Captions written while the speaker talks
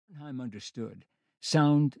Arnheim understood,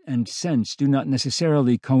 sound and sense do not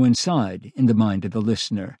necessarily coincide in the mind of the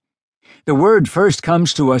listener. The word first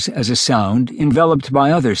comes to us as a sound enveloped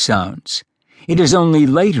by other sounds. It is only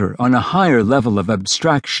later, on a higher level of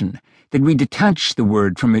abstraction, that we detach the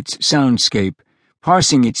word from its soundscape,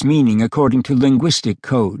 parsing its meaning according to linguistic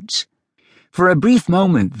codes. For a brief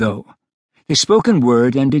moment, though, the spoken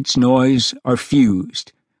word and its noise are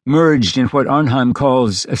fused, merged in what Arnheim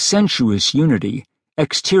calls a sensuous unity,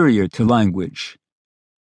 exterior to language.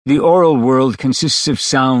 The oral world consists of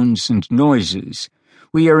sounds and noises.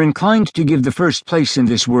 We are inclined to give the first place in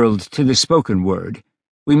this world to the spoken word.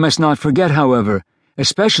 We must not forget, however,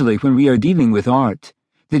 especially when we are dealing with art,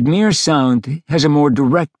 that mere sound has a more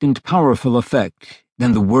direct and powerful effect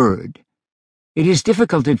than the word. It is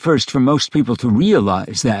difficult at first for most people to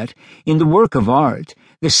realize that, in the work of art,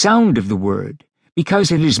 the sound of the word,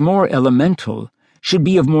 because it is more elemental, should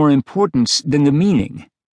be of more importance than the meaning.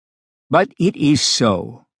 But it is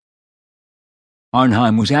so.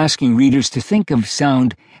 Arnheim was asking readers to think of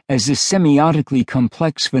sound as a semiotically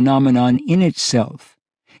complex phenomenon in itself,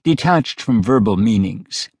 detached from verbal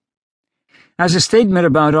meanings. As a statement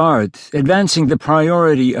about art, advancing the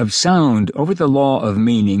priority of sound over the law of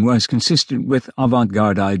meaning was consistent with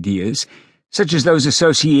avant-garde ideas, such as those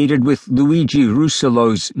associated with Luigi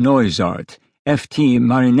Russolo's noise art, F.T.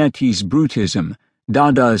 Marinetti's Brutism,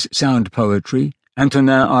 Dada's sound poetry, Antonin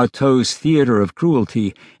Artaud's Theatre of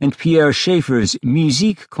Cruelty, and Pierre Schaeffer's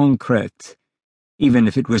Musique concrète, even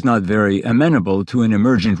if it was not very amenable to an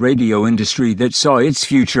emergent radio industry that saw its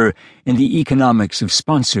future in the economics of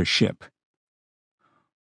sponsorship.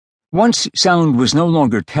 Once sound was no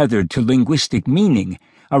longer tethered to linguistic meaning,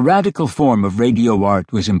 a radical form of radio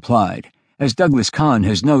art was implied, as Douglas Kahn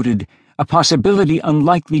has noted, a possibility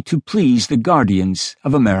unlikely to please the guardians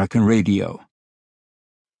of American radio.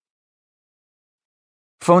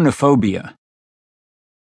 Phonophobia.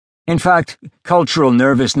 In fact, cultural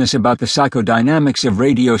nervousness about the psychodynamics of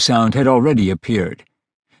radio sound had already appeared.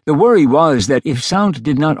 The worry was that if sound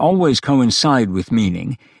did not always coincide with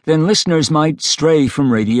meaning, then listeners might stray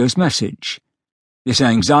from radio's message. This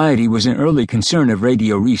anxiety was an early concern of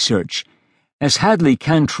radio research. As Hadley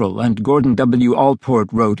Cantrell and Gordon W.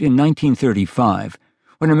 Allport wrote in 1935,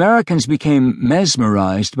 when Americans became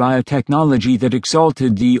mesmerized by a technology that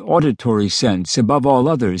exalted the auditory sense above all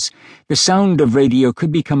others, the sound of radio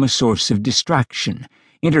could become a source of distraction,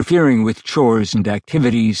 interfering with chores and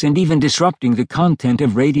activities and even disrupting the content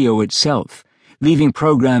of radio itself, leaving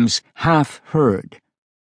programs half-heard.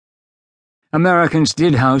 Americans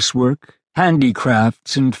did housework,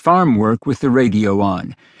 handicrafts, and farm work with the radio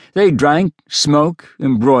on. They drank, smoked,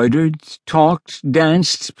 embroidered, talked,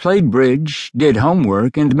 danced, played bridge, did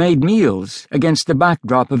homework, and made meals against the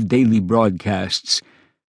backdrop of daily broadcasts,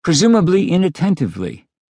 presumably inattentively.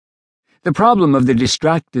 The problem of the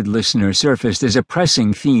distracted listener surfaced as a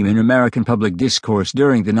pressing theme in American public discourse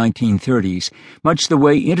during the 1930s, much the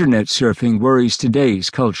way Internet surfing worries today's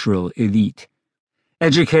cultural elite.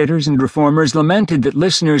 Educators and reformers lamented that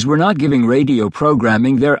listeners were not giving radio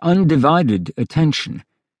programming their undivided attention.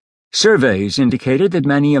 Surveys indicated that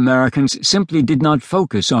many Americans simply did not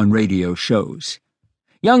focus on radio shows.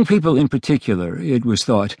 Young people in particular, it was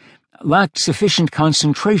thought, lacked sufficient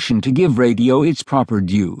concentration to give radio its proper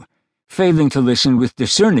due, failing to listen with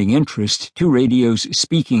discerning interest to radio's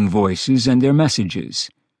speaking voices and their messages.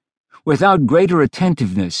 Without greater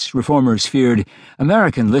attentiveness, reformers feared,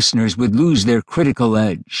 American listeners would lose their critical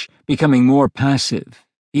edge, becoming more passive,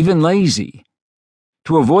 even lazy.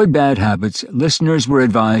 To avoid bad habits, listeners were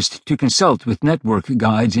advised to consult with network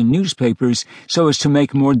guides in newspapers so as to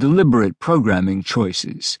make more deliberate programming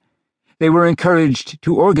choices. They were encouraged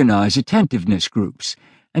to organize attentiveness groups,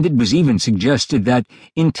 and it was even suggested that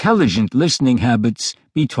intelligent listening habits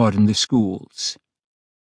be taught in the schools.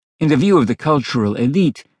 In the view of the cultural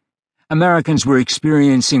elite, Americans were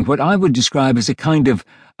experiencing what I would describe as a kind of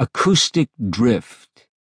acoustic drift,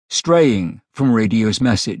 straying from radio's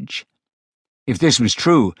message. If this was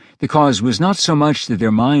true, the cause was not so much that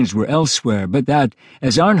their minds were elsewhere, but that,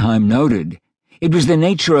 as Arnheim noted, it was the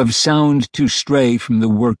nature of sound to stray from the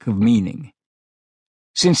work of meaning.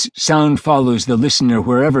 Since sound follows the listener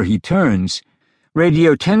wherever he turns,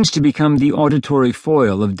 radio tends to become the auditory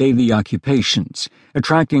foil of daily occupations,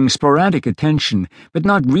 attracting sporadic attention, but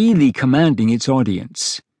not really commanding its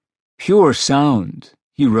audience. Pure sound,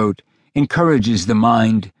 he wrote, encourages the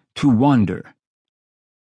mind to wander.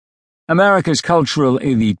 America's cultural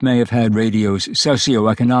elite may have had radio's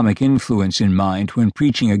socioeconomic influence in mind when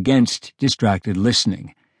preaching against distracted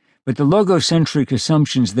listening, but the logocentric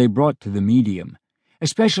assumptions they brought to the medium,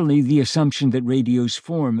 especially the assumption that radio's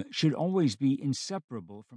form should always be inseparable from